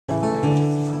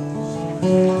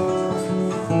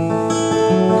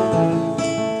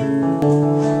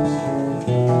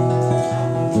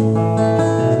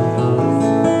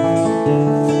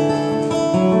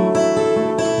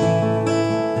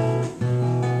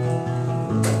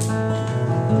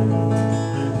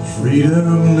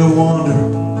freedom to wander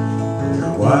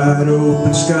under wide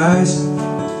open skies,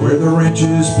 where the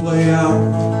wrenches play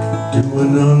out to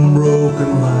an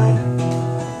unbroken line.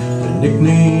 They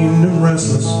nicknamed him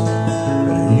Restless,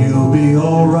 but he'll be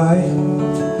alright.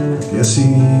 I guess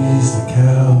he's the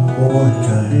cowboy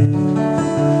kind.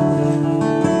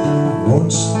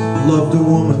 Once loved a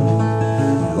woman,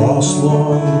 lost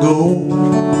long ago,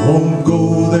 won't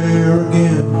go there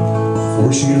again,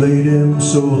 for she laid him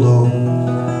so low.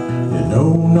 You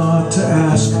know not to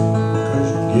ask, 'cause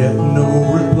you get no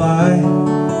reply.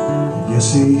 I guess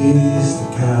he's the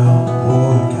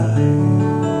cowboy kind.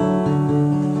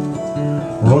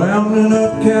 Rounding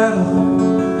up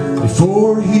cattle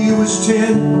before he was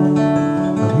 10,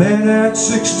 a man at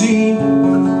 16,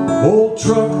 old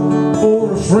truck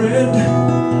for a friend,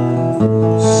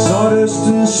 sawdust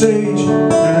and sage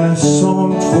and a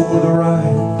song for the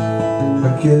ride. I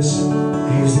guess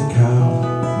he's the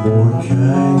cowboy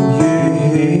kind, yeah.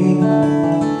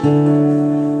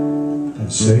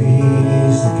 I'd say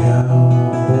he's the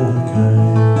cowboy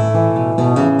kind.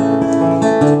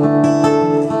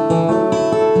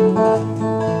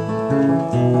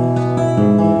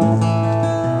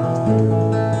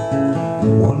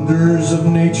 Wonders of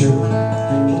nature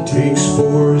he takes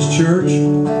for his church,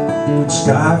 a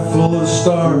sky full of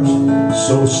stars,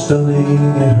 so stunning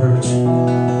it hurts.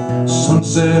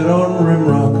 Sunset on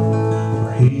Rimrock,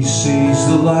 where he sees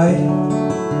the light.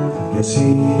 I guess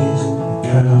he's the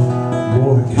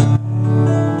cowboy kind.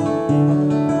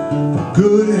 A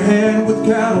good hand with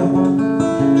cattle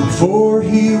before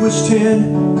he was 10,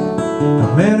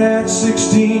 a man at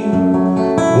 16,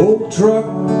 old truck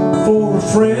for a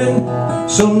friend.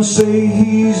 Some say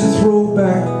he's a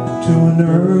throwback to an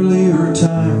earlier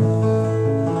time.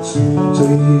 Some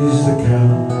say he's the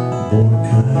cowboy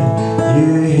kind,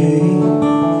 yeah.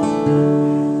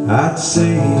 I'd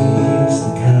say he's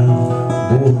the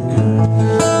cowboy kind.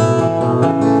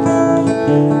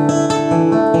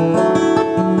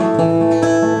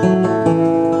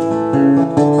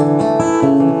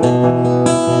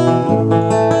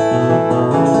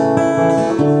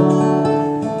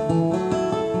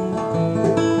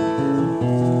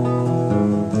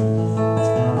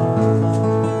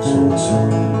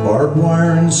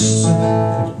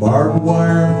 Barbed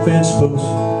wire and fence posts,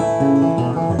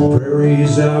 and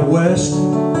prairies out west.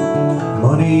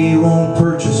 Money won't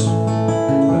purchase the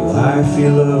life he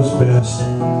loves best.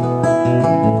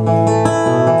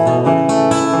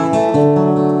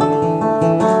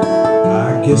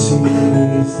 I guess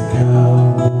he's the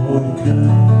cowboy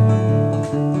kind.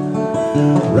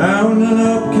 Rounding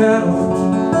up cattle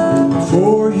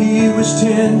before he was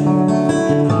 10,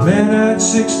 a man at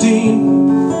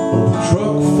 16, old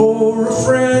truck for a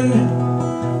friend.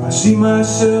 I see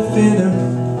myself in him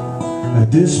at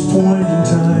this point in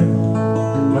time.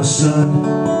 My son,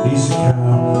 he's a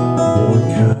cowboy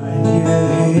kind,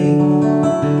 yeah.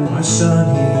 My son,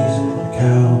 he's a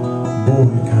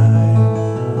cowboy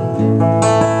kind.